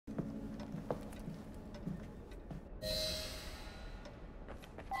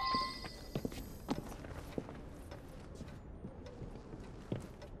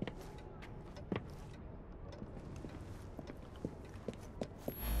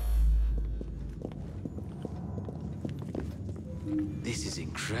This is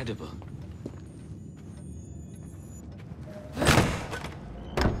incredible.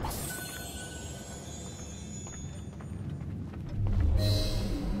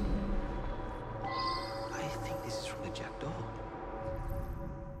 I think this is from the jackdaw.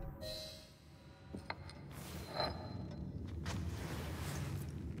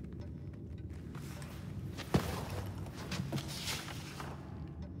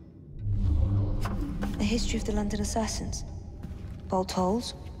 The history of the London Assassins. Bolt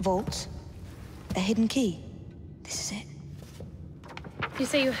holes, vaults, a hidden key. This is it. You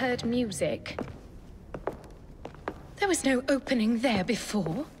say you heard music? There was no opening there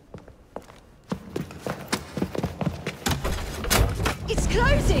before. It's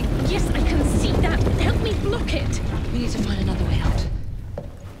closing! Yes, I can see that. Help me block it. We need to find another way out.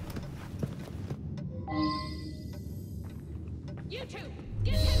 You two,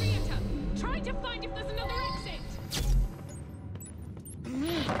 get Henrietta. Try to find if there's another exit.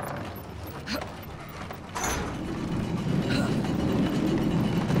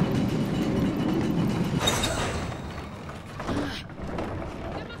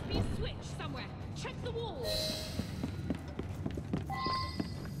 There must be a switch somewhere. Check the walls.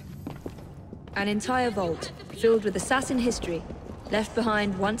 An entire vault, filled with assassin history, left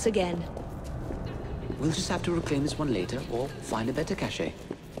behind once again. We'll just have to reclaim this one later, or find a better cache.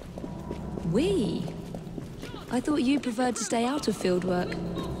 We? I thought you preferred to stay out of field work.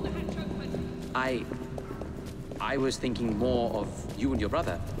 I was thinking more of you and your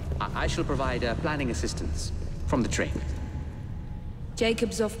brother. I shall provide planning assistance from the train.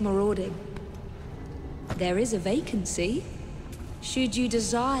 Jacob's off marauding. There is a vacancy. Should you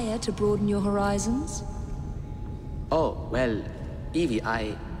desire to broaden your horizons? Oh, well, Evie,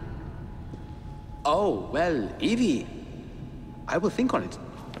 Oh, well, Evie, I will think on it.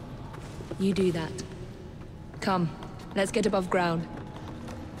 You do that. Come, let's get above ground.